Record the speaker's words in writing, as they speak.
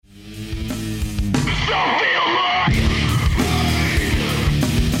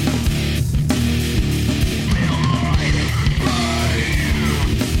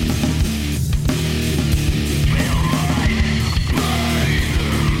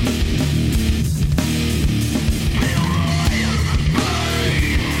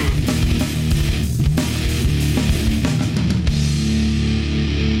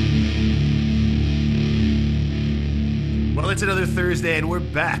It's another Thursday, and we're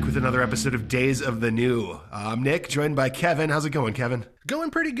back with another episode of Days of the New. I'm Nick, joined by Kevin. How's it going, Kevin? Going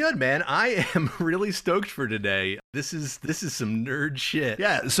pretty good, man. I am really stoked for today. This is some nerd shit.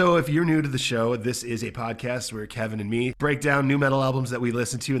 Yeah, so if you're new to the show, this is a podcast where Kevin and me break down new metal albums that we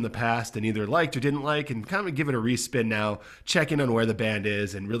listened to in the past and either liked or didn't like, and kind of give it a respin now, check in on where the band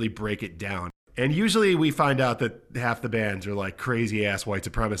is, and really break it down. And usually we find out that half the bands are like crazy-ass white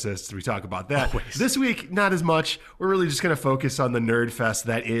supremacists. We talk about that. Always. This week, not as much. We're really just going to focus on the nerd fest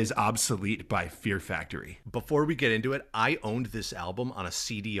that is Obsolete by Fear Factory. Before we get into it, I owned this album on a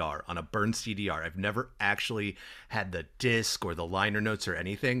CDR, on a burned CDR. I've never actually had the disc or the liner notes or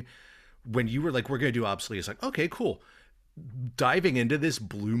anything. When you were like, we're going to do Obsolete, it's like, okay, cool. Diving into this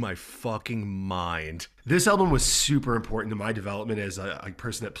blew my fucking mind. This album was super important to my development as a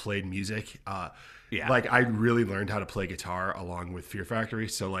person that played music. Like I really learned how to play guitar along with Fear Factory.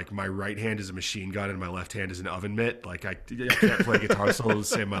 So like my right hand is a machine gun and my left hand is an oven mitt. Like I can't play guitar solos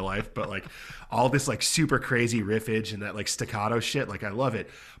to save my life, but like all this like super crazy riffage and that like staccato shit, like I love it.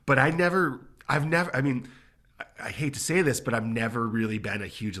 But I hate to say this, but I've never really been a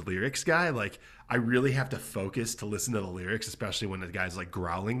huge lyrics guy. Like I really have to focus to listen to the lyrics, especially when the guy's like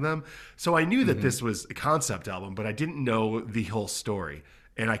growling them. So I knew that this was a concept album, but I didn't know the whole story.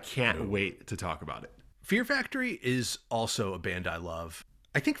 And I can't wait to talk about it. Fear Factory is also a band I love.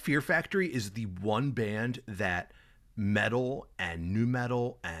 I think Fear Factory is the one band that metal and nu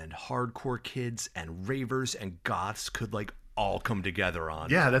metal and hardcore kids and ravers and goths could like all come together on.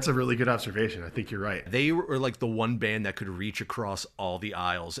 Yeah, that's a really good observation. I think you're right. They were like the one band that could reach across all the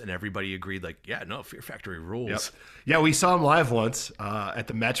aisles, and everybody agreed like, yeah, no, Fear Factory rules. Yep. Yeah, we saw them live once at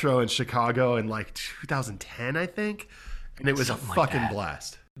the Metro in Chicago in like 2010, I think. And it was something a fucking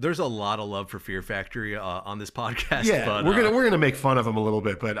blast. There's a lot of love for Fear Factory on this podcast. Yeah, but, we're gonna make fun of them a little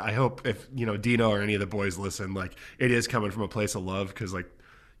bit, but I hope if Dino or any of the boys listen, like it is coming from a place of love because like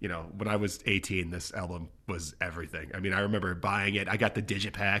when I was 18, this album was everything. I mean, I remember buying it. I got the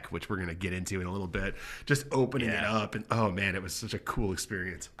Digipack, which we're gonna get into in a little bit. Just opening it up, and oh man, it was such a cool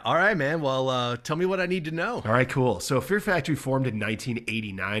experience. All right, man. Well, tell me what I need to know. All right, cool. So Fear Factory formed in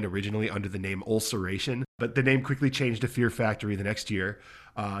 1989, originally under the name Ulceration, but the name quickly changed to Fear Factory the next year.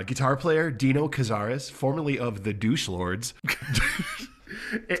 Guitar player Dino Cazares, formerly of the Douche Lords.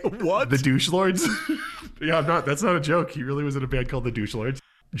 What? The Douche Lords? Yeah, that's not a joke. He really was in a band called the Douche Lords.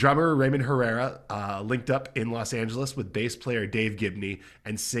 Drummer Raymond Herrera linked up in Los Angeles with bass player Dave Gibney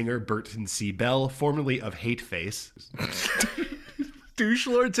and singer Burton C. Bell, formerly of Hate Face. Douche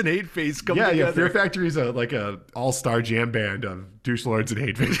Lords and Hate Face come together. Yeah, Fear Factory is like a all-star jam band of Douche Lords and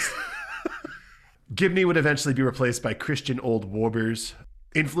Hate Face. Gibney would eventually be replaced by Christian Old Warbers.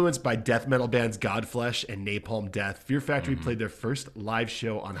 Influenced by death metal bands Godflesh and Napalm Death, Fear Factory played their first live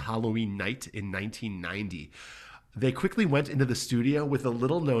show on Halloween night in 1990. They quickly went into the studio with a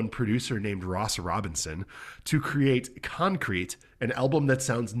little-known producer named Ross Robinson to create Concrete, an album that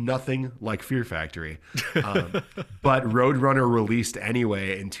sounds nothing like Fear Factory. But Roadrunner released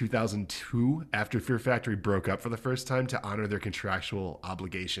anyway in 2002 after Fear Factory broke up for the first time to honor their contractual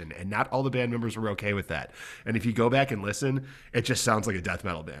obligation. And not all the band members were okay with that. And if you go back and listen, it just sounds like a death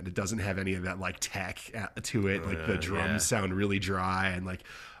metal band. It doesn't have any of that like tech to it. Like the drums sound really dry and like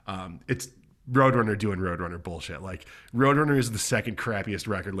it's Roadrunner doing Roadrunner bullshit. Like Roadrunner is the second crappiest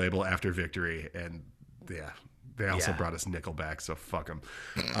record label after Victory, and they also brought us Nickelback, so fuck them.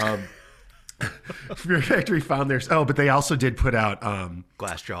 Fear Factory found theirs. Oh, but they also did put out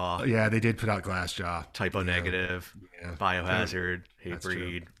Glassjaw. Yeah, they did put out Glassjaw. Typo Negative, Biohazard,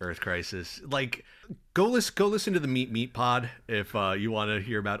 Hatebreed, Earth Crisis. Like, go listen to the Meat Pod if you want to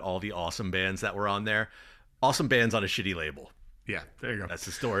hear about all the awesome bands that were on there. Awesome bands on a shitty label. Yeah, there you go. That's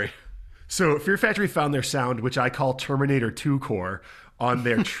the story. So Fear Factory found their sound, which I call Terminator 2 core, on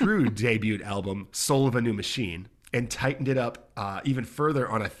their true debut album, Soul of a New Machine, and tightened it up even further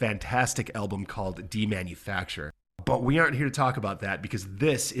on a fantastic album called Demanufacture. But we aren't here to talk about that because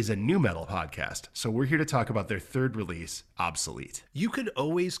this is a new metal podcast. So we're here to talk about their third release, Obsolete. You could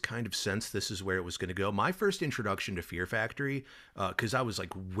always kind of sense this is where it was going to go. My first introduction to Fear Factory, because I was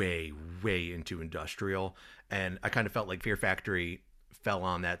like way, way into industrial, and I kind of felt like Fear Factory fell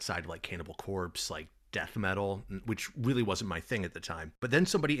on that side of like Cannibal Corpse, like death metal, which really wasn't my thing at the time. But then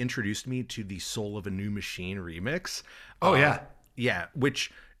somebody introduced me to the Soul of a New Machine remix. Oh, yeah. Yeah,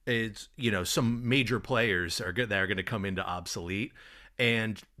 which is, some major players that are going to come into Obsolete.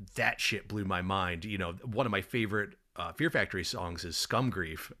 And that shit blew my mind. One of my favorite Fear Factory songs is Scum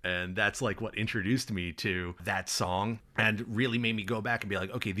Grief, and that's like what introduced me to that song and really made me go back and be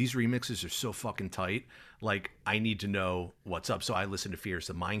like, okay, these remixes are so fucking tight. Like, I need to know what's up. So I listened to Fear's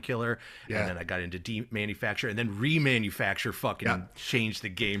the Mind Killer, and then I got into Demanufacture, and then Remanufacture fucking changed the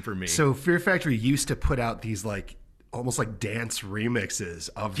game for me. So Fear Factory used to put out these like almost like dance remixes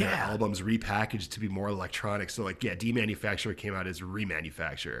of their albums repackaged to be more electronic. So like, Demanufacture came out as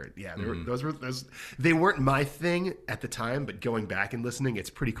Remanufacture. Yeah, they weren't my thing at the time, but going back and listening, it's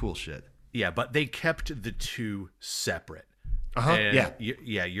pretty cool shit. Yeah, but they kept the two separate.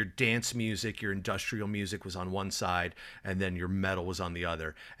 Your dance music, your industrial music was on one side, and then your metal was on the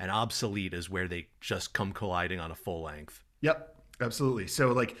other. And Obsolete is where they just come colliding on a full length. Yep, absolutely.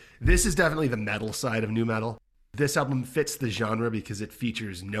 So like, this is definitely the metal side of nu metal. This album fits the genre because it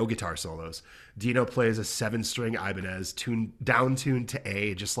features no guitar solos. Dino plays a 7-string Ibanez down tuned to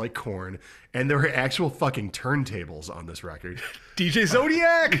A, just like Korn, and there are actual fucking turntables on this record. DJ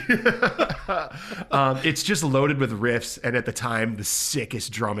Zodiac! It's just loaded with riffs, and at the time, the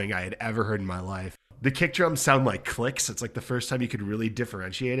sickest drumming I had ever heard in my life. The kick drums sound like clicks. It's like the first time you could really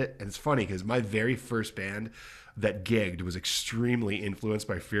differentiate it. And it's funny because my very first band that gigged was extremely influenced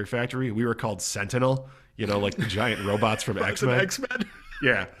by Fear Factory. We were called Sentinel. You know, like the giant robots from X-Men. X-Men.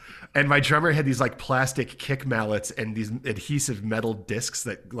 Yeah. And my drummer had these like plastic kick mallets and these adhesive metal discs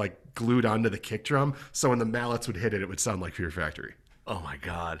that like glued onto the kick drum. So when the mallets would hit it, it would sound like Fear Factory. Oh my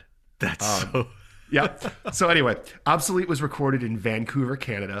God. That's so... Yeah. So anyway, Obsolete was recorded in Vancouver,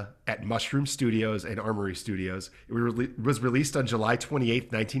 Canada at Mushroom Studios and Armory Studios. It was released on July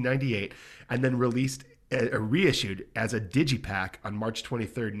 28th, 1998, and then reissued as a digipack on March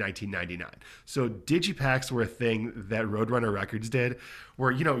 23rd, 1999. So digipacks were a thing that Roadrunner Records did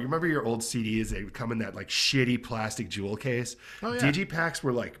where, you remember your old CDs, they would come in that like shitty plastic jewel case. Oh, yeah. Digipacks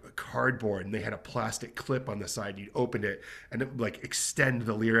were like cardboard and they had a plastic clip on the side. You'd open it and it would like extend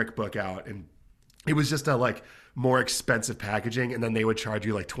the lyric book out, and it was just a like more expensive packaging, and then they would charge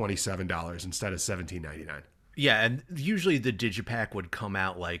you like $27 instead of $17.99. Yeah, and usually the digipack would come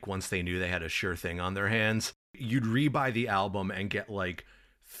out like once they knew they had a sure thing on their hands. You'd rebuy the album and get like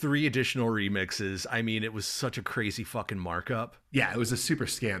 3 additional remixes. I mean, it was such a crazy fucking markup. Yeah, it was a super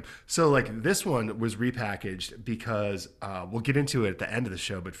scam. So like this one was repackaged because we'll get into it at the end of the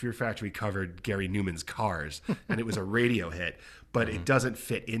show, but Fear Factory covered Gary Newman's Cars, and it was a radio hit, but it doesn't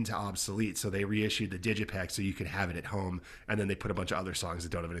fit into Obsolete. So they reissued the digipack so you could have it at home, and then they put a bunch of other songs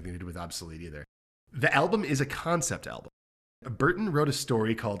that don't have anything to do with Obsolete either. The album is a concept album. Burton wrote a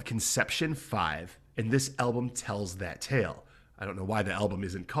story called Conception 5, and this album tells that tale. I don't know why the album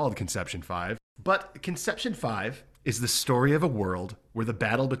isn't called Conception 5, but Conception 5 is the story of a world where the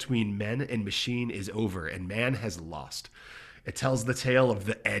battle between men and machine is over and man has lost. It tells the tale of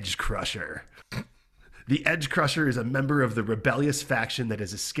the Edge Crusher. The Edge Crusher is a member of the rebellious faction that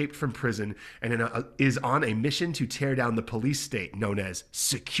has escaped from prison and is on a mission to tear down the police state known as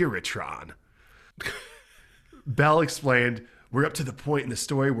Securitron. Bell explained, "We're up to the point in the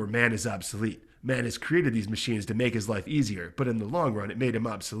story where man is obsolete. Man has created these machines to make his life easier, but in the long run, it made him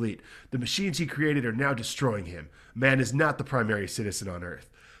obsolete. The machines he created are now destroying him. Man is not the primary citizen on Earth."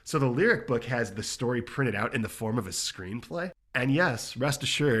 So the lyric book has the story printed out in the form of a screenplay. And yes, rest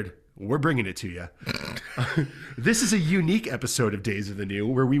assured, we're bringing it to you. This is a unique episode of Days of the New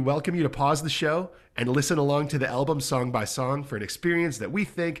where we welcome you to pause the show and listen along to the album song by song for an experience that we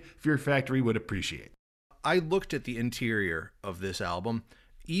think Fear Factory would appreciate. I looked at the interior of this album.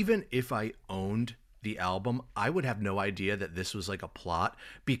 Even if I owned the album, I would have no idea that this was like a plot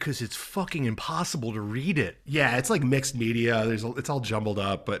because it's fucking impossible to read it. Yeah, it's like mixed media. It's all jumbled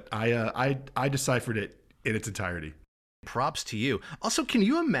up, but I deciphered it in its entirety. Props to you. Also, can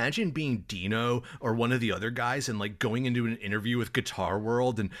you imagine being Dino or one of the other guys and like going into an interview with Guitar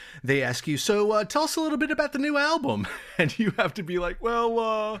World and they ask you, so tell us a little bit about the new album. And you have to be like,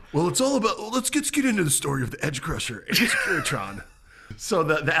 well, it's all about, let's get into the story of the Edge Crusher and Securitron. So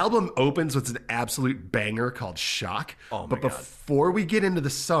the album opens with an absolute banger called Shock. Oh my but before we get into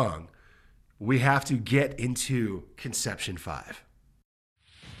the song, we have to get into Conception 5.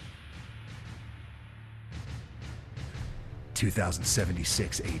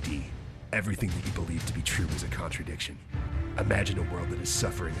 2076 AD. Everything that you believe to be true is a contradiction. Imagine a world that is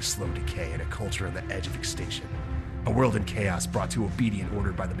suffering a slow decay and a culture on the edge of extinction. A world in chaos brought to obedient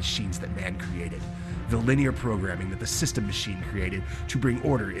order by the machines that man created. The linear programming that the system machine created to bring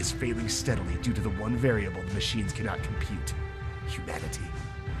order is failing steadily due to the one variable the machines cannot compute: humanity.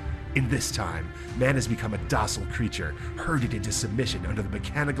 In this time, man has become a docile creature, herded into submission under the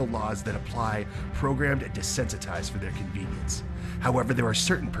mechanical laws that apply, programmed and desensitized for their convenience. However, there are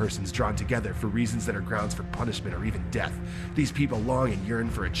certain persons drawn together for reasons that are grounds for punishment or even death. These people long and yearn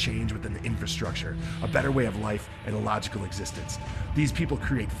for a change within the infrastructure, a better way of life, and a logical existence. These people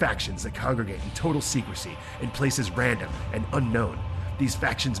create factions that congregate in total secrecy, in places random and unknown. These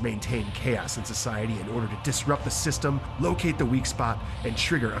factions maintain chaos in society in order to disrupt the system, locate the weak spot, and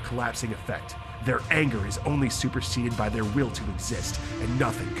trigger a collapsing effect. Their anger is only superseded by their will to exist, and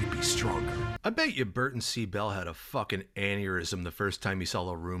nothing could be stronger. I bet you Burton C. Bell had a fucking aneurysm the first time he saw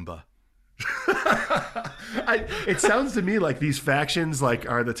La Roomba. It sounds to me like these factions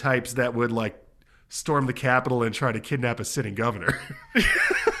are the types that would storm the Capitol and try to kidnap a sitting governor.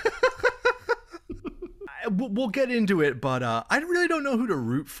 We'll get into it, but I really don't know who to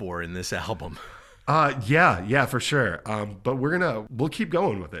root for in this album. Yeah, for sure. But we'll keep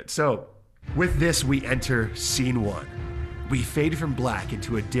going with it. So with this, we enter scene 1. We fade from black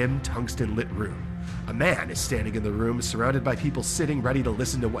into a dim, tungsten-lit room. A man is standing in the room, surrounded by people sitting ready to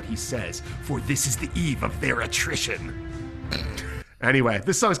listen to what he says, for this is the eve of their attrition. Anyway,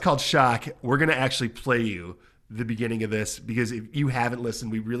 this song is called Shock. We're going to actually play you the beginning of this, because if you haven't listened,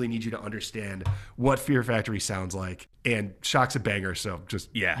 we really need you to understand what Fear Factory sounds like. And Shock's a banger, so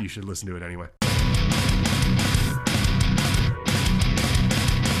you should listen to it anyway.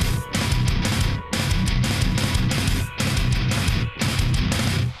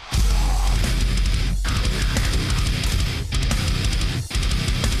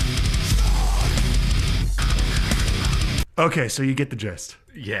 Okay, so you get the gist.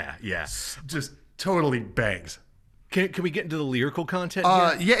 Yeah. Just totally bangs. Can we get into the lyrical content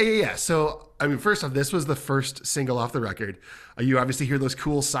here? Yeah. So, first off, this was the first single off the record. You obviously hear those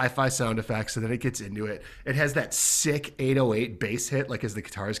cool sci-fi sound effects, and then it gets into it. It has that sick 808 bass hit, as the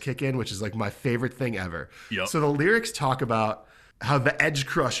guitars kick in, which is my favorite thing ever. Yep. So the lyrics talk about how the Edge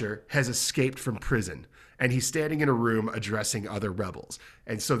Crusher has escaped from prison, and he's standing in a room addressing other rebels.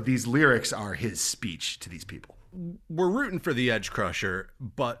 And so these lyrics are his speech to these people. We're rooting for the Edge Crusher,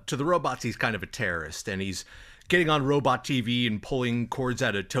 but to the robots, he's kind of a terrorist, and he's getting on robot TV and pulling cords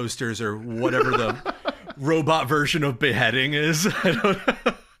out of toasters or whatever the robot version of beheading is. I don't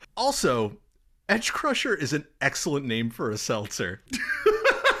know. Also, Edge Crusher is an excellent name for a seltzer.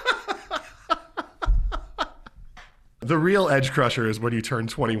 The real Edge Crusher is when you turn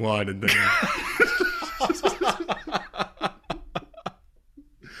 21 and then...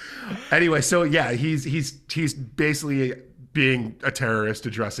 Anyway, so yeah, he's basically being a terrorist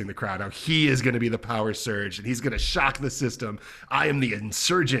addressing the crowd. Now he is going to be the power surge, and he's going to shock the system. I am the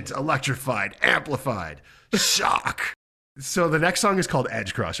insurgent, electrified, amplified, shock. So the next song is called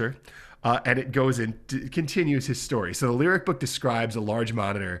Edge Crusher, and it continues his story. So the lyric book describes a large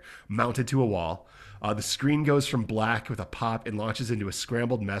monitor mounted to a wall. The screen goes from black with a pop and launches into a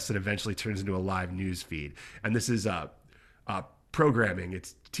scrambled mess that eventually turns into a live news feed. And this is programming.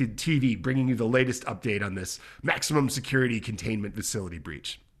 It's TV bringing you the latest update on this maximum security containment facility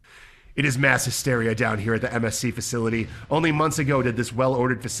breach. It is mass hysteria down here at the MSC facility. Only months ago did this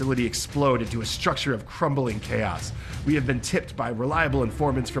well-ordered facility explode into a structure of crumbling chaos. We have been tipped by reliable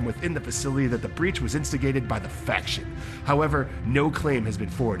informants from within the facility that the breach was instigated by the faction. However, no claim has been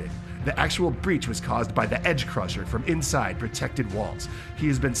forwarded. The actual breach was caused by the Edge Crusher from inside protected walls. He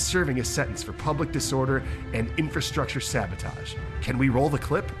has been serving a sentence for public disorder and infrastructure sabotage. Can we roll the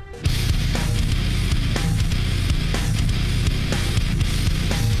clip?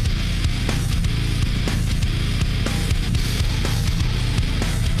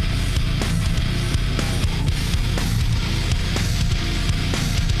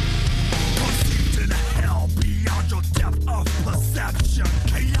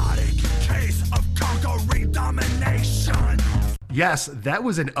 Yes, that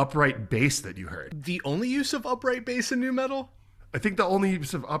was an upright bass that you heard. The only use of upright bass in nu metal? I think the only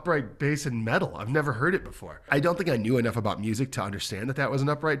use of upright bass in metal. I've never heard it before. I don't think I knew enough about music to understand that was an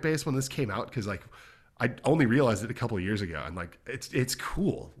upright bass when this came out, because I only realized it a couple of years ago, and it's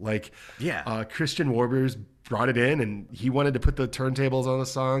cool. Christian Warbers brought it in, and he wanted to put the turntables on the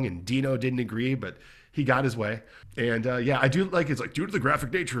song, and Dino didn't agree, but he got his way. And I do it's due to the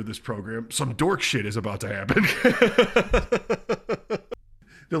graphic nature of this program, some dork shit is about to happen.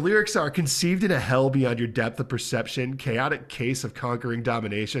 The lyrics are: conceived in a hell beyond your depth of perception, chaotic case of conquering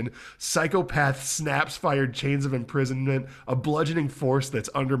domination, psychopath snaps fired chains of imprisonment, a bludgeoning force that's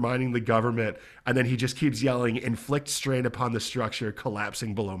undermining the government. And then he just keeps yelling, inflict strain upon the structure,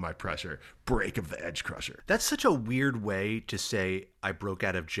 collapsing below my pressure, break of the Edge Crusher. That's such a weird way to say I broke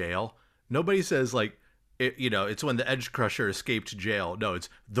out of jail. Nobody says it's when the Edge Crusher escaped jail. No, it's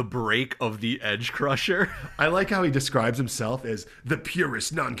the break of the Edge Crusher. I like how he describes himself as the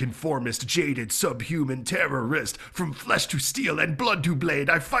purest, nonconformist, jaded, subhuman terrorist. From flesh to steel and blood to blade,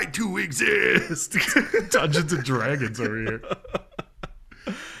 I fight to exist. Dungeons and Dragons over here.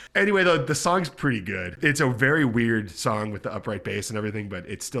 Anyway, though, the song's pretty good. It's a very weird song with the upright bass and everything, but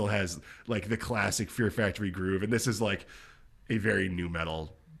it still has like the classic Fear Factory groove. And this is like a very new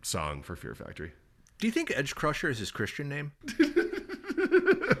metal song for Fear Factory. Do you think Edge Crusher is his Christian name?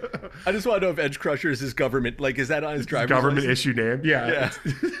 I just want to know if Edge Crusher is his government. Like, is that on his driver's government license? issue name? Yeah.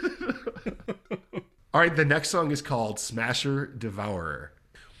 All right, the next song is called Smasher Devourer.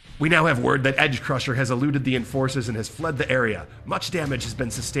 We now have word that Edge Crusher has eluded the enforcers and has fled the area. Much damage has been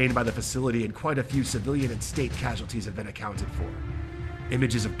sustained by the facility and quite a few civilian and state casualties have been accounted for.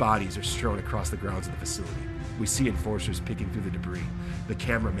 Images of bodies are strewn across the grounds of the facility. We see enforcers picking through the debris. The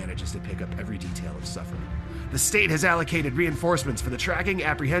camera manages to pick up every detail of suffering. The state has allocated reinforcements for the tracking,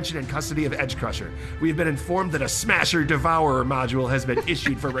 apprehension, and custody of Edge Crusher. We have been informed that a Smasher Devourer module has been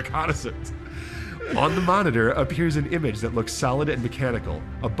issued for reconnaissance. On the monitor appears an image that looks solid and mechanical,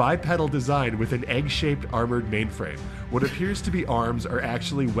 a bipedal design with an egg-shaped armored mainframe. What appears to be arms are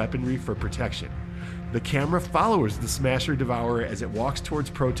actually weaponry for protection. The camera follows the Smasher Devourer as it walks towards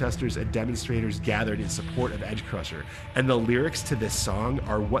protesters and demonstrators gathered in support of Edge Crusher. And the lyrics to this song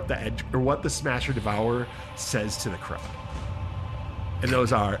are what the Smasher Devourer says to the crowd. And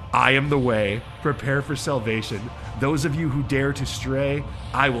those are, I am the way, prepare for salvation. Those of you who dare to stray,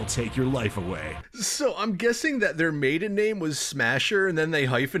 I will take your life away. So I'm guessing that their maiden name was Smasher and then they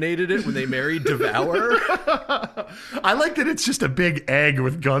hyphenated it when they married Devourer? I like that it's just a big egg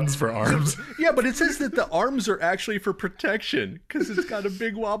with guns for arms. Yeah, but it says that the arms are actually for protection because it's got a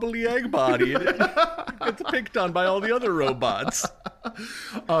big wobbly egg body and it gets picked on by all the other robots.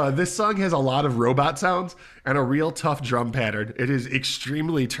 This song has a lot of robot sounds and a real tough drum pattern. It is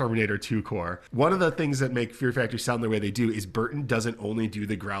extremely Terminator 2 core. One of the things that make Fear Factory sound the way they do is Burton doesn't only do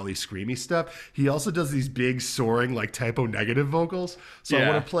the growly, screamy stuff. He also does these big, soaring, like typo negative vocals. So I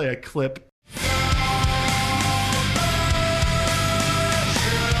want to play a clip.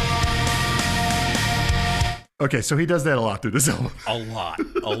 Okay, so he does that a lot through this album. A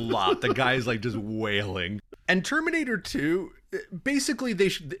lot. The guy's like just wailing. And Terminator 2, basically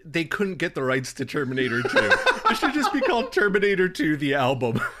they couldn't get the rights to Terminator 2. It should just be called Terminator 2, the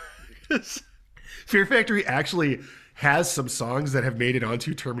album. Fear Factory actually has some songs that have made it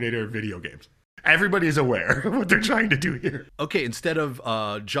onto Terminator video games. Everybody's aware of what they're trying to do here. Okay, instead of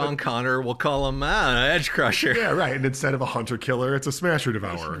John Connor, we'll call him Edge Crusher. Yeah, right. And instead of a hunter killer, it's a Smasher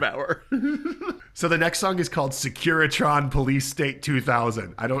Devourer. So the next song is called Securitron Police State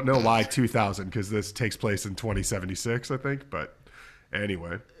 2000. I don't know why 2000, because this takes place in 2076, I think. But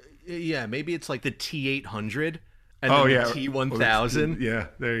anyway. Yeah, maybe it's like the T800 and then the T1000. Yeah,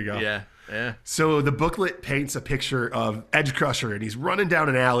 there you go. Yeah. So the booklet paints a picture of Edge Crusher, and he's running down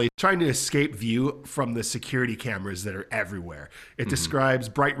an alley trying to escape view from the security cameras that are everywhere. It describes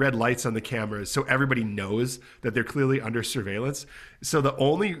bright red lights on the cameras so everybody knows that they're clearly under surveillance. So the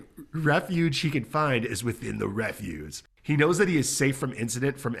only refuge he can find is within the refuse. He knows that he is safe from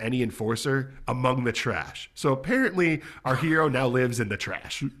incident from any enforcer among the trash. So apparently our hero now lives in the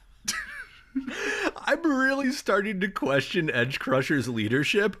trash. I'm really starting to question Edge Crusher's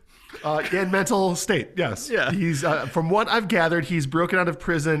leadership. And mental state, yes. Yeah. He's from what I've gathered, he's broken out of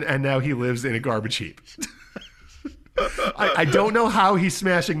prison and now he lives in a garbage heap. I don't know how he's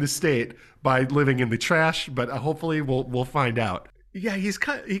smashing the state by living in the trash, but hopefully we'll find out. Yeah, he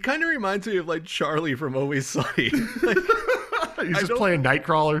kind of reminds me of like Charlie from Always Sunny. He's just playing night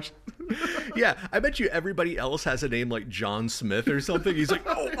crawlers. Yeah, I bet you everybody else has a name like John Smith or something. He's like,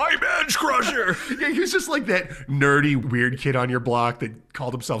 oh, I'm Edge Crusher. Yeah, he's just like that nerdy, weird kid on your block that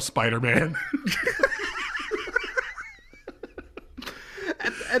called himself Spider-Man.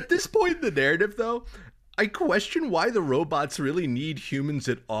 At this point in the narrative, though, I question why the robots really need humans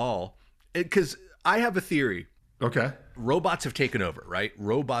at all. Because I have a theory. Okay. Robots have taken over, right?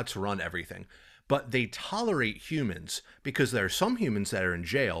 Robots run everything. But they tolerate humans because there are some humans that are in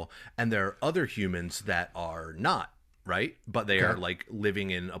jail and there are other humans that are not, right? But they are like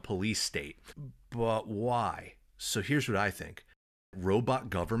living in a police state. But why? So here's what I think. Robot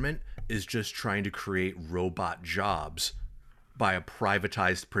government is just trying to create robot jobs by a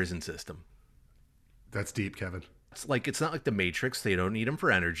privatized prison system. That's deep, Kevin. It's not like the Matrix. They don't need them for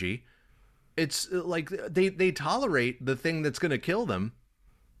energy. It's like they tolerate the thing that's going to kill them.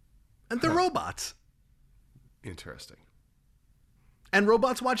 And they're robots. Interesting. And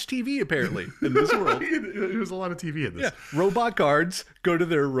robots watch TV, apparently, in this world. There's a lot of TV in this. Yeah. Robot guards go to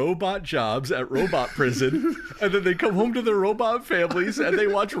their robot jobs at robot prison, and then they come home to their robot families, and they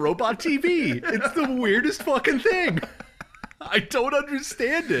watch robot TV. It's the weirdest fucking thing. I don't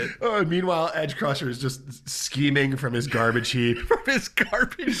understand it. And meanwhile, Edge Crusher is just scheming from his garbage heap. From his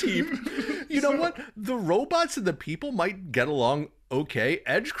garbage heap. You know what? The robots and the people might get along okay.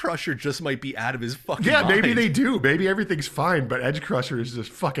 Edge Crusher just might be out of his fucking mind. Maybe they do. Maybe everything's fine, but Edge Crusher is just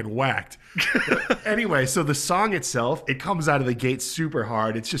fucking whacked. Anyway, so the song itself, it comes out of the gate super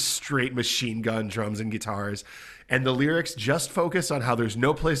hard. It's just straight machine gun drums and guitars. And the lyrics just focus on how there's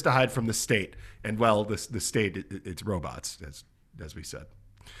no place to hide from the state. And, well, the state, it's robots, as we said.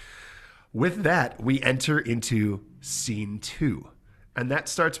 With that, we enter into scene 2. And that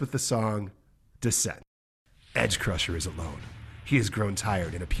starts with the song Descent. Edge Crusher is alone. He has grown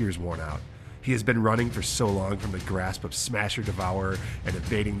tired and appears worn out. He has been running for so long from the grasp of Smasher Devourer and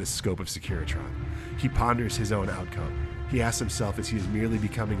evading the scope of Securitron. He ponders his own outcome. He asks himself, is he merely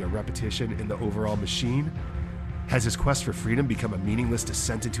becoming a repetition in the overall machine? Has his quest for freedom become a meaningless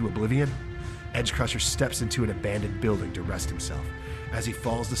descent into oblivion? Edge Crusher steps into an abandoned building to rest himself. As he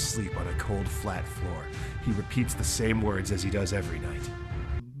falls asleep on a cold, flat floor, he repeats the same words as he does every night.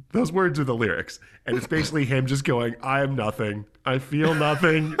 Those words are the lyrics. And it's basically him just going, I am nothing. I feel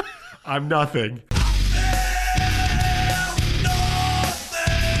nothing. I'm nothing.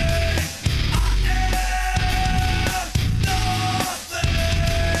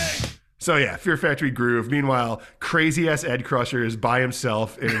 So yeah, Fear Factory groove. Meanwhile, crazy-ass Ed Crusher is by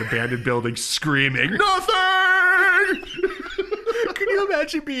himself in an abandoned building screaming, nothing! Can you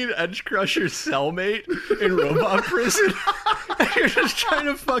imagine being Edge Crusher's cellmate in robot prison? And you're just trying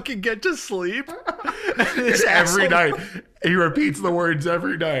to fucking get to sleep? And every night, he repeats the words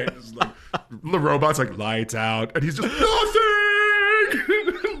every night. It's like, the robot's like, lights out. And he's just, nothing!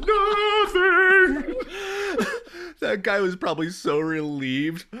 Nothing! That guy was probably so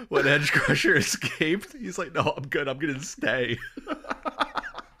relieved when Edge Crusher escaped. He's like, no, I'm good. I'm going to stay.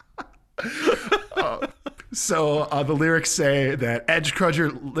 So the lyrics say that Edge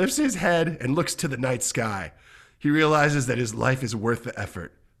Crusher lifts his head and looks to the night sky. He realizes that his life is worth the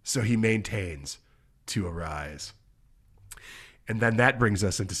effort, so he maintains to arise. And then that brings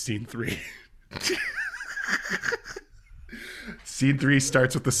us into scene 3. Scene 3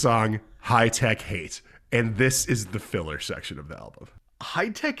 starts with the song High Tech Hate. And this is the filler section of the album. High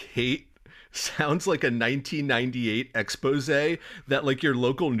Tech Hate sounds like a 1998 expose that like your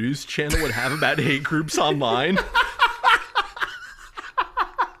local news channel would have about hate groups online.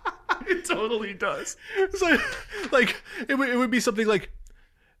 It totally does. It's like it would be something like,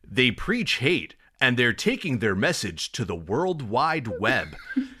 they preach hate and they're taking their message to the World Wide Web.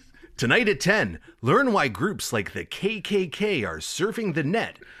 Tonight at 10, learn why groups like the KKK are surfing the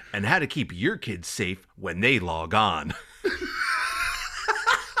net and how to keep your kids safe when they log on.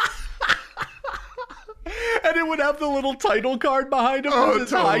 And it would have the little title card behind him. Oh, This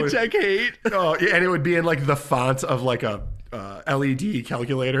totally. High Tech Hate. Oh, yeah, and it would be in like the font of like a LED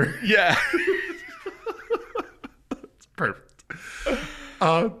calculator. Yeah. It's perfect.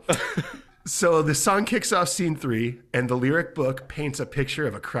 So the song kicks off scene 3, and the lyric book paints a picture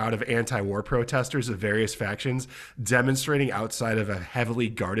of a crowd of anti-war protesters of various factions demonstrating outside of a heavily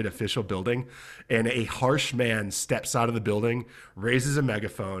guarded official building, and a harsh man steps out of the building, raises a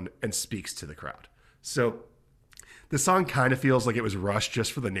megaphone, and speaks to the crowd. So the song kind of feels like it was rushed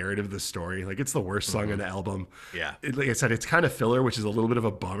just for the narrative of the story. Like, it's the worst song on the album. Yeah. Like I said, it's kind of filler, which is a little bit of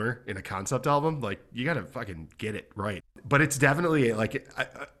a bummer in a concept album. Like, you got to fucking get it right. But it's definitely like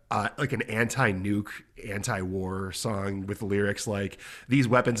an anti-nuke, anti-war song with lyrics like, these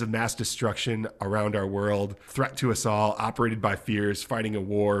weapons of mass destruction around our world, threat to us all, operated by fears, fighting a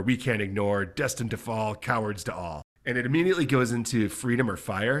war we can't ignore, destined to fall, cowards to all. And it immediately goes into freedom or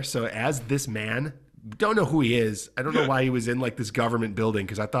fire. So as this man, don't know who he is. I don't know why he was in like this government building,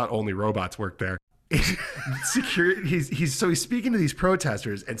 because I thought only robots worked there. He's speaking to these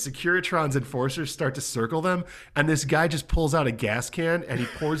protesters, and Securitron's enforcers start to circle them, and this guy just pulls out a gas can and he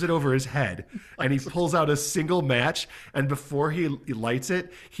pours it over his head, and he pulls out a single match, and before he lights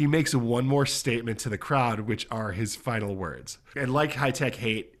it, he makes one more statement to the crowd, which are his final words. And like High Tech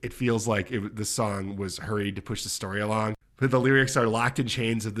Hate, it feels like the song was hurried to push the story along. The lyrics are locked in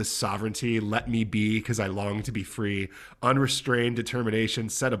chains of this sovereignty. Let me be, because I long to be free. Unrestrained determination,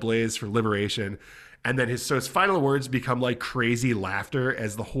 set ablaze for liberation. And then his final words become like crazy laughter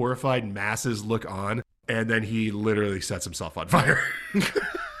as the horrified masses look on. And then he literally sets himself on fire.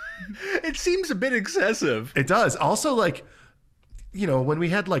 It seems a bit excessive. It does. Also, like, you know, when we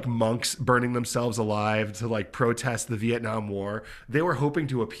had like monks burning themselves alive to like protest the Vietnam War, they were hoping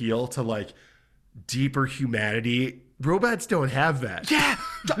to appeal to like deeper humanity. Robots don't have that. Yeah,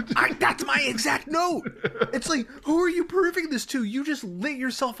 that's my exact note. It's like, who are you proving this to? You just lit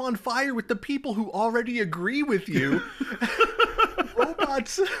yourself on fire with the people who already agree with you.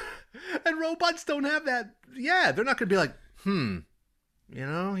 Robots don't have that. Yeah, they're not going to be like, you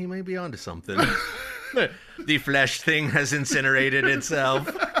know, he may be onto something. The flesh thing has incinerated itself.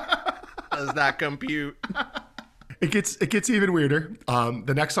 Does not compute. It gets even weirder.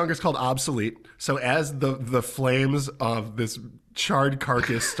 The next song is called Obsolete. So as the flames of this charred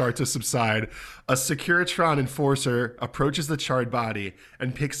carcass start to subside, a Securitron enforcer approaches the charred body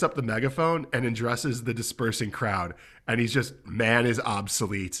and picks up the megaphone and addresses the dispersing crowd. And he's just, man is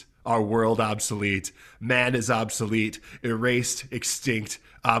obsolete. Our world obsolete. Man is obsolete. Erased, extinct,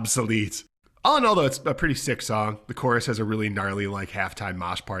 obsolete. All in all, though, it's a pretty sick song. The chorus has a really gnarly, like, halftime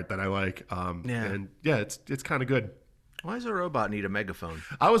mosh part that I like. And yeah, it's kind of good. Why does a robot need a megaphone?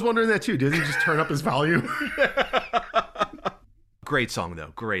 I was wondering that too. Didn't he just turn up his volume? Great song,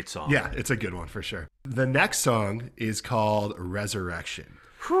 though. Great song. Yeah, it's a good one for sure. The next song is called Resurrection.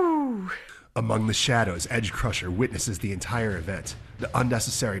 Whew. Among the shadows, Edge Crusher witnesses the entire event, the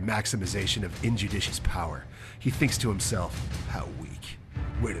unnecessary maximization of injudicious power. He thinks to himself, how weak.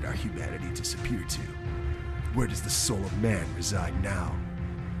 Where did our humanity disappear to? Where does the soul of man reside now?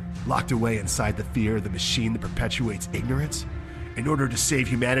 Locked away inside the fear of the machine that perpetuates ignorance? In order to save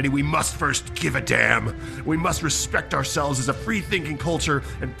humanity, we must first give a damn. We must respect ourselves as a free-thinking culture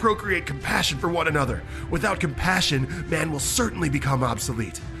and procreate compassion for one another. Without compassion, man will certainly become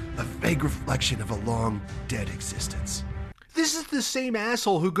obsolete, a vague reflection of a long-dead existence. This is the same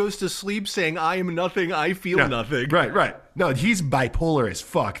asshole who goes to sleep saying, I am nothing, I feel nothing. Right. No, he's bipolar as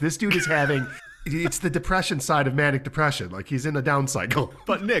fuck. This dude is having... It's the depression side of manic depression. Like, he's in a down cycle.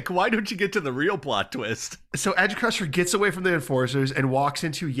 But Nick, why don't you get to the real plot twist? So Edge Crusher gets away from the enforcers and walks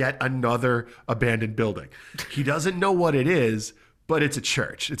into yet another abandoned building. He doesn't know what it is, but it's a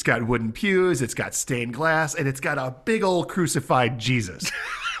church. It's got wooden pews, it's got stained glass, and it's got a big old crucified Jesus.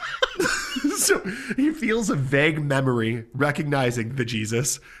 So he feels a vague memory recognizing the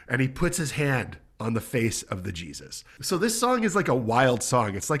Jesus, and he puts his hand on the face of the Jesus. So this song is like a wild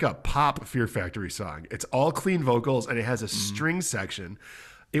song. It's like a pop Fear Factory song. It's all clean vocals and it has a string section.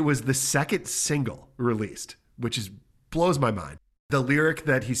 It was the second single released, which blows my mind. The lyric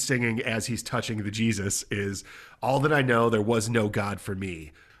that he's singing as he's touching the Jesus is, all that I know, there was no God for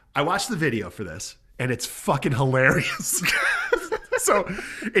me. I watched the video for this and it's fucking hilarious. So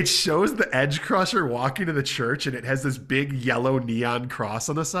it shows the Edge Crusher walking to the church and it has this big yellow neon cross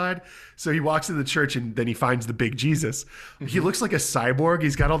on the side. So he walks into the church and then he finds the big Jesus. He looks like a cyborg.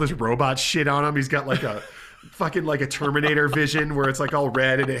 He's got all this robot shit on him. He's got like a fucking like a Terminator vision where it's like all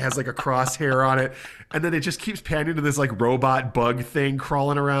red and it has like a crosshair on it. And then it just keeps panning to this like robot bug thing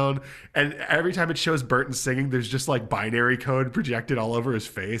crawling around. And every time it shows Burton singing, there's just like binary code projected all over his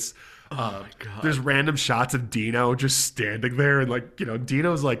face. Oh my God. There's random shots of Dino just standing there, and like, you know,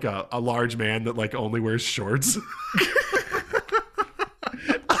 Dino's like a large man that like only wears shorts.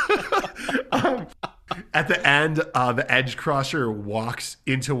 At the end, the Edge Crusher walks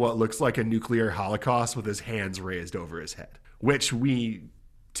into what looks like a nuclear holocaust with his hands raised over his head, which we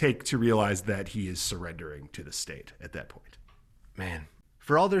take to realize that he is surrendering to the state at that point. Man,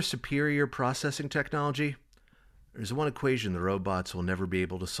 for all their superior processing technology, there's one equation the robots will never be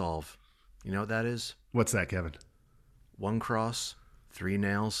able to solve. You know what that is? What's that, Kevin? 1 cross, 3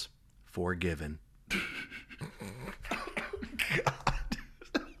 nails, 4 given.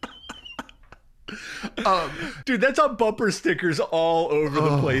 Dude, that's on bumper stickers all over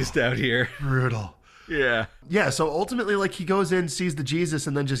the place down here. Brutal. Yeah. Yeah, so ultimately, like, he goes in, sees the Jesus,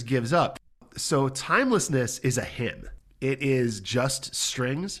 and then just gives up. So Timelessness is a hymn. It is just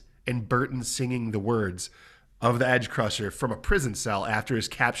strings and Burton singing the words of the Edge Crusher from a prison cell after his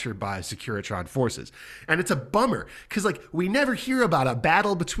capture by Securitron forces. And it's a bummer, because like we never hear about a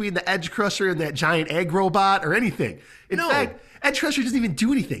battle between the Edge Crusher and that giant egg robot or anything. In fact, Edge Crusher doesn't even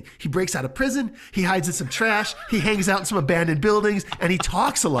do anything. He breaks out of prison, he hides in some trash, he hangs out in some abandoned buildings, and he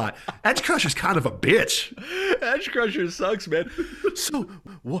talks a lot. Edge Crusher's kind of a bitch. Edge Crusher sucks, man. So,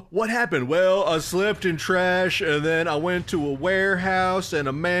 what happened? Well, I slept in trash, and then I went to a warehouse, and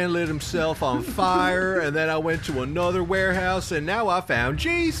a man lit himself on fire, and then I went to another warehouse, and now I found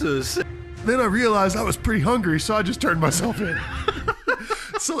Jesus. Then I realized I was pretty hungry, so I just turned myself in.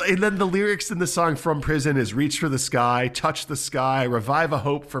 So, and then the lyrics in the song From Prison is reach for the sky, touch the sky, revive a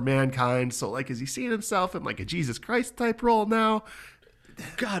hope for mankind. So like, is he seeing himself in like a Jesus Christ type role now?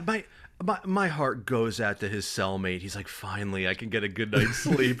 God, My heart goes out to his cellmate. He's like, finally, I can get a good night's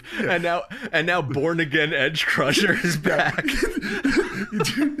sleep. And now Born Again Edge Crusher is back.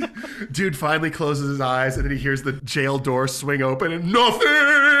 Dude finally closes his eyes, and then he hears the jail door swing open, and nothing.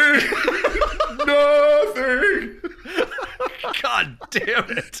 God damn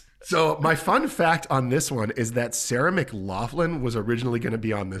it. So my fun fact on this one is that Sarah McLachlan was originally going to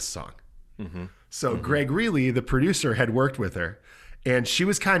be on this song. So Greg Reilly, the producer, had worked with her, and she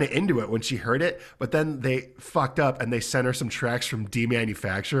was kind of into it when she heard it, but then they fucked up and they sent her some tracks from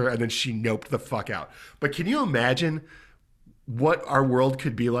Demanufacture, and then she noped the fuck out. But can you imagine what our world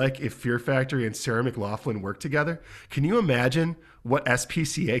could be like if Fear Factory and Sarah McLachlan worked together? Can you imagine what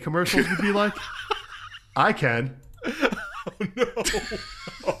SPCA commercials would be like? I can. Oh no.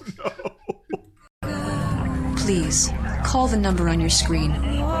 Oh no. Please, call the number on your screen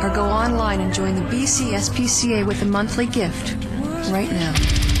or go online and join the BC SPCA with a monthly gift right now.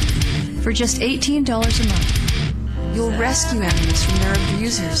 For just $18 a month, you'll rescue animals from their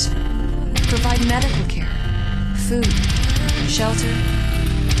abusers, provide medical care, food, shelter,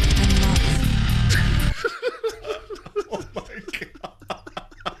 and love. Oh my God.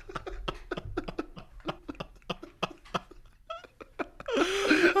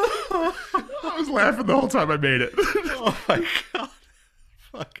 I was laughing the whole time I made it. Oh my God.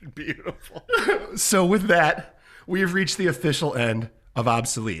 Fucking beautiful. So with that, we have reached the official end of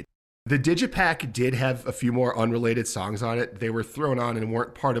Obsolete. The Digipack did have a few more unrelated songs on it. They were thrown on and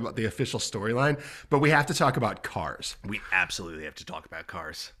weren't part of the official storyline, but we have to talk about Cars. We absolutely have to talk about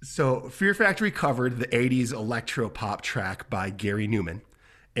Cars. So Fear Factory covered the 80s electro pop track by Gary Newman.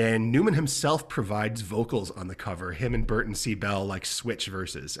 And Newman himself provides vocals on the cover. Him and Burton C. Bell like switch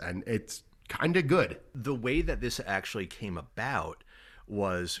verses, and it's kind of good. The way that this actually came about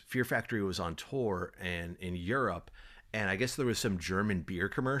was Fear Factory was on tour and in Europe, and I guess there was some German beer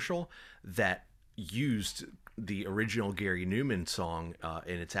commercial that used the original Gary Newman song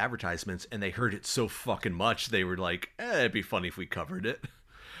in its advertisements, and they heard it so fucking much they were like, it'd be funny if we covered it.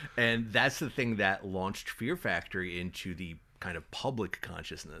 And that's the thing that launched Fear Factory into the kind of public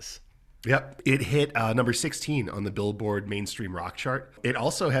consciousness. Yep. It hit number 16 on the Billboard mainstream rock chart. It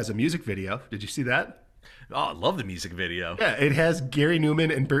also has a music video. Did you see that? Oh, I love the music video. Yeah, it has Gary Newman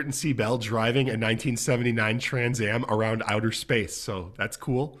and Burton C. Bell driving a 1979 Trans Am around outer space. So that's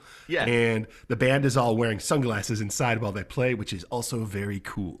cool. Yeah. And the band is all wearing sunglasses inside while they play, which is also very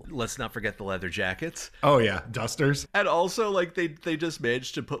cool. Let's not forget the leather jackets. Oh, yeah. Dusters. And also, like, they just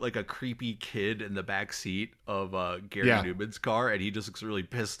managed to put, like, a creepy kid in the back seat of Gary Newman's car, and he just looks really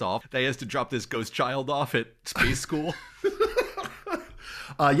pissed off that he has to drop this ghost child off at space school.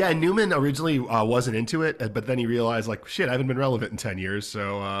 Yeah, Newman originally wasn't into it, but then he realized, like, shit, I haven't been relevant in 10 years,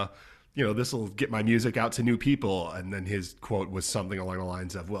 so, this will get my music out to new people. And then his quote was something along the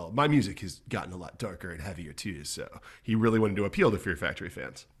lines of, well, my music has gotten a lot darker and heavier, too, so he really wanted to appeal to Fear Factory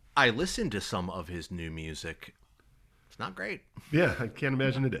fans. I listened to some of his new music. It's not great. Yeah, I can't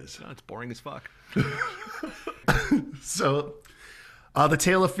imagine it is. No, it's boring as fuck. So... the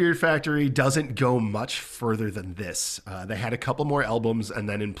Tale of Fear Factory doesn't go much further than this. They had a couple more albums and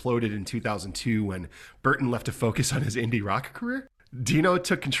then imploded in 2002 when Burton left to focus on his indie rock career. Dino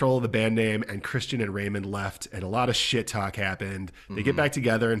took control of the band name and Christian and Raymond left, and a lot of shit talk happened. They get back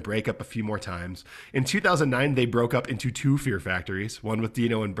together and break up a few more times. In 2009, they broke up into two Fear Factories, one with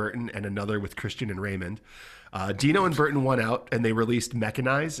Dino and Burton and another with Christian and Raymond. Dino and Burton won out, and they released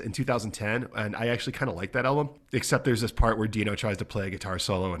Mechanize in 2010, and I actually kind of like that album, except there's this part where Dino tries to play a guitar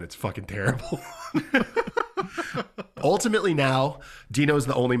solo, and it's fucking terrible. Ultimately now, Dino's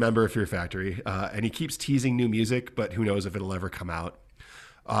the only member of Fear Factory, and he keeps teasing new music, but who knows if it'll ever come out.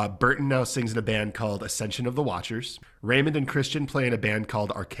 Burton now sings in a band called Ascension of the Watchers. Raymond and Christian play in a band called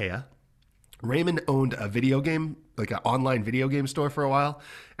Archaea. Raymond owned a video game, like an online video game store for a while,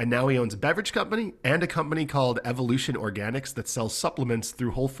 and now he owns a beverage company and a company called Evolution Organics that sells supplements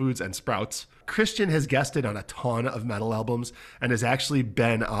through Whole Foods and Sprouts. Christian has guested on a ton of metal albums and has actually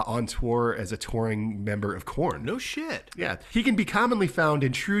been on tour as a touring member of Korn. No shit. Yeah. He can be commonly found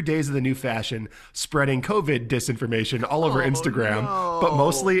in true Days of the New Fashion, spreading COVID disinformation all over Instagram, but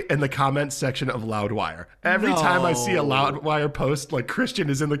mostly in the comments section of Loudwire. Every time I see a Loudwire post, like, Christian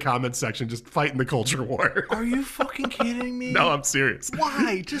is in the comments section just fighting the culture war. Are you fucking kidding me? No, I'm serious.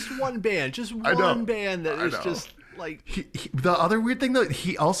 Why? Just one band. Just one band that is just like... The other weird thing, though,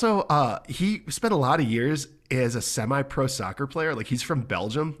 he also, he spent a lot of years as a semi-pro soccer player. Like, he's from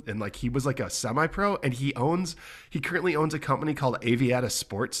Belgium, and, like, he was, like, a semi-pro, and he currently owns a company called Aviata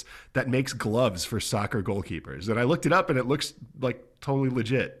Sports that makes gloves for soccer goalkeepers. And I looked it up, and it looks, like, totally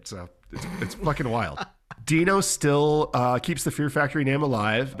legit. So it's fucking wild. Dino still keeps the Fear Factory name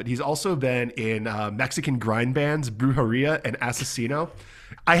alive, but he's also been in Mexican grind bands Brujeria and Asesino.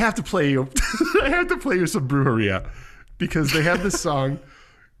 I have to play you. I have to play you some Brujeria because they have this song.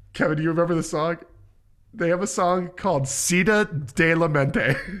 Kevin, do you remember the song? They have a song called Cita de la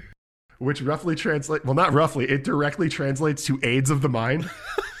Mente, which roughly translates, well, not roughly, it directly translates to AIDS of the mind.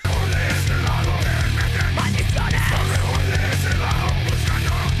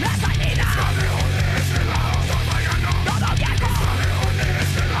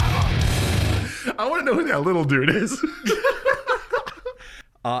 I want to know who that little dude is.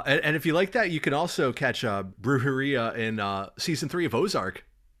 And if you like that, you can also catch Brujeria in season 3 of Ozark.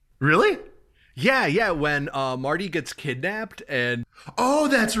 Really? Yeah, when Marty gets kidnapped and... Oh,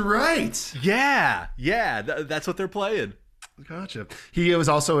 that's right. Yeah, that's what they're playing. Gotcha. He was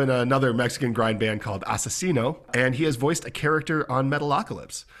also in another Mexican grind band called Asesino, and he has voiced a character on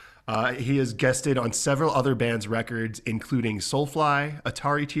Metalocalypse. He has guested on several other bands' records, including Soulfly,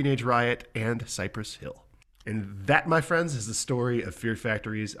 Atari Teenage Riot, and Cypress Hill. And that, my friends, is the story of Fear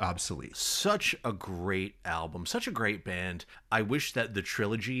Factory's Obsolete. Such a great album, such a great band. I wish that the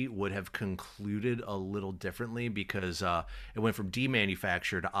trilogy would have concluded a little differently because it went from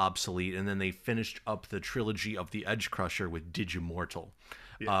Demanufacture to Obsolete, and then they finished up the trilogy of the Edge Crusher with Digimortal.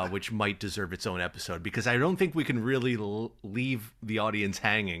 Yeah. Which might deserve its own episode because I don't think we can really leave the audience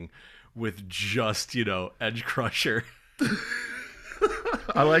hanging with just, Edge Crusher.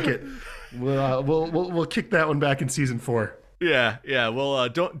 I like it. We'll kick that one back in season 4. Yeah. Well,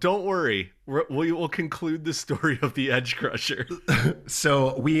 don't worry. We will conclude the story of the Edge Crusher.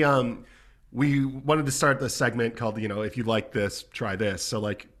 So we wanted to start the segment called, if you like this, try this.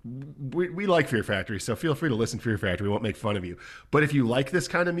 So we like Fear Factory, so feel free to listen to Fear Factory. We won't make fun of you. But if you like this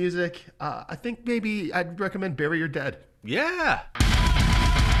kind of music, I think maybe I'd recommend Bury Your Dead. Yeah.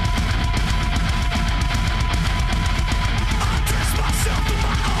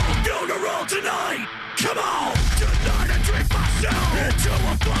 Tonight, come on! Tonight I drink myself into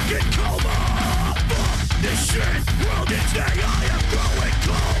a fucking coma. Fuck this shit, world is day, I am growing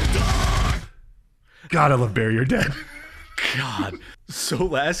colder. God, I love Bury Your Dead. God. So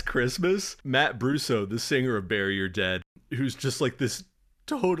last Christmas, Matt Brusso, the singer of Bury Your Dead, who's just like this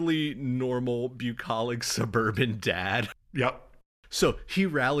totally normal, bucolic suburban dad. Yep. So he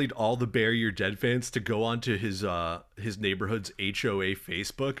rallied all the Bury Your Dead fans to go onto his neighborhood's HOA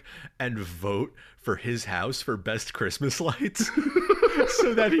Facebook and vote for his house for best Christmas lights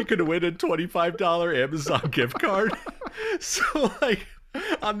so that he could win a $25 Amazon gift card. So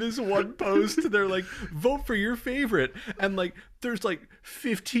on this one post, they're like, vote for your favorite. And there's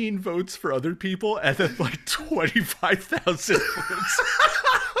 15 votes for other people and then 25,000 votes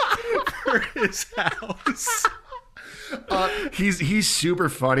for his house. He's super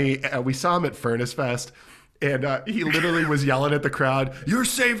funny. We saw him at Furnace Fest, and he literally was yelling at the crowd, "Your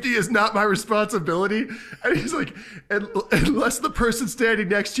safety is not my responsibility." And he's like, unless the person standing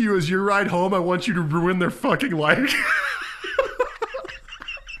next to you is your ride home, I want you to ruin their fucking life.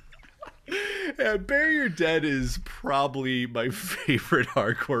 Yeah, Bury Your Dead is probably my favorite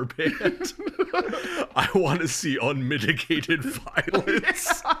hardcore band. I want to see unmitigated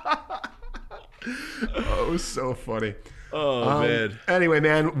violence. Oh, so funny. Oh, man. Anyway,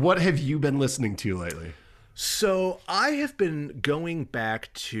 man, what have you been listening to lately? So I have been going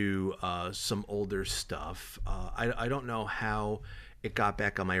back to some older stuff. I don't know how it got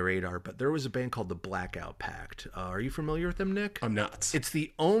back on my radar, but there was a band called the Blackout Pact. Are you familiar with them, Nick? I'm not. It's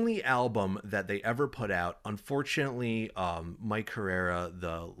the only album that they ever put out. Unfortunately, Mike Herrera,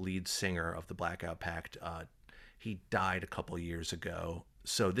 the lead singer of the Blackout Pact, he died a couple years ago.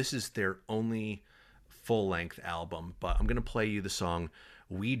 So this is their only full-length album, but I'm going to play you the song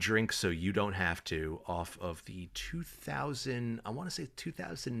We Drink So You Don't Have To off of the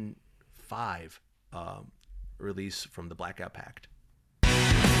 2005 release from the Blackout Pact. The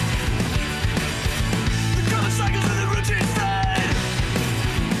common cycles of the routine fade.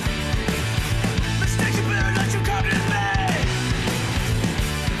 Mistakes are better than you come to me.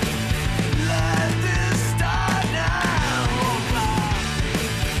 Let this start now.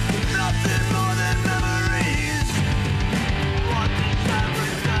 Nothing more than memories. What is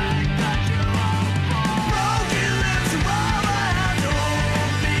everything that you hope for? Broken lips are all I have to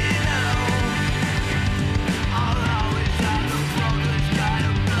hold me now. I'll always have the focus kind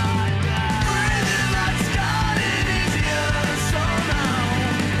of blind. Breathing like Scott and easier somehow.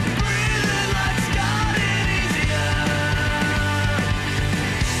 Breathing like Scott and easier.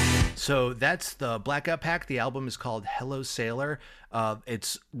 So that's the Blackout Pact. The album is called Hello Sailor.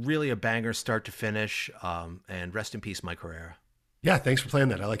 It's really a banger start to finish. And rest in peace, Mike Herrera. Yeah, thanks for playing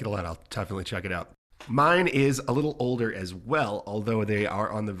that. I like it a lot. I'll definitely check it out. Mine is a little older as well, although they are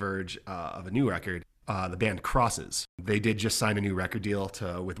on the verge of a new record. The band Crosses. They did just sign a new record deal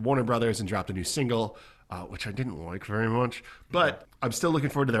with Warner Brothers and dropped a new single, which I didn't like very much. But I'm still looking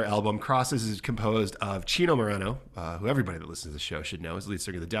forward to their album. Crosses is composed of Chino Moreno, who everybody that listens to the show should know is the lead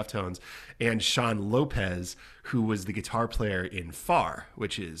singer of the Deftones, and Sean Lopez, who was the guitar player in Far,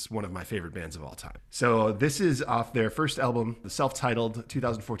 which is one of my favorite bands of all time. So this is off their first album, the self-titled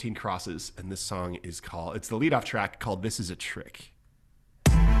 2014 Crosses, and this song is it's the lead-off track called This Is a Trick.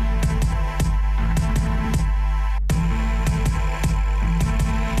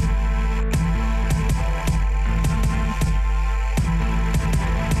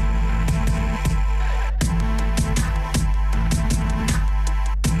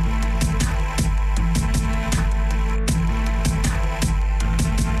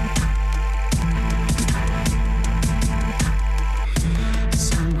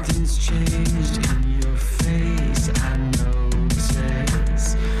 Something's changed in your face, I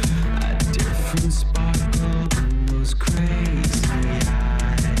notice. A different sparkle in those crazy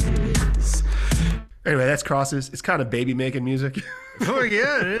eyes. Anyway, that's Crosses. It's kind of baby-making music. Oh,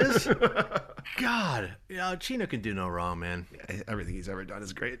 yeah, it is. God. Chino can do no wrong, man. Everything he's ever done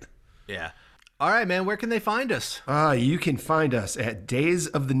is great. Yeah. All right, man. Where can they find us? You can find us at Days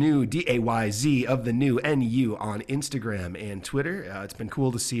of the New, DAYZ of the New, NU on Instagram and Twitter. It's been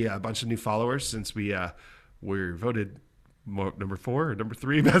cool to see a bunch of new followers since we were voted number 4 or number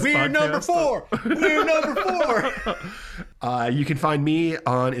 3 best We're podcast. number 4. We're number 4. You can find me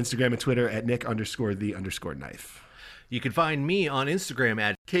on Instagram and Twitter at Nick_the_knife. You can find me on Instagram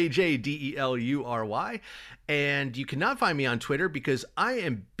at KJDELURY. And you cannot find me on Twitter because I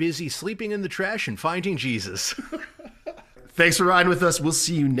am busy sleeping in the trash and finding Jesus. Thanks for riding with us. We'll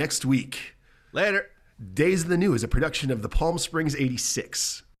see you next week. Later. Days of the New is a production of the Palm Springs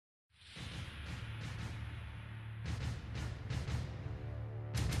 86.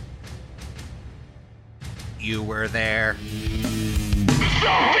 You were there.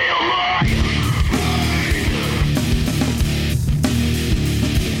 Stop!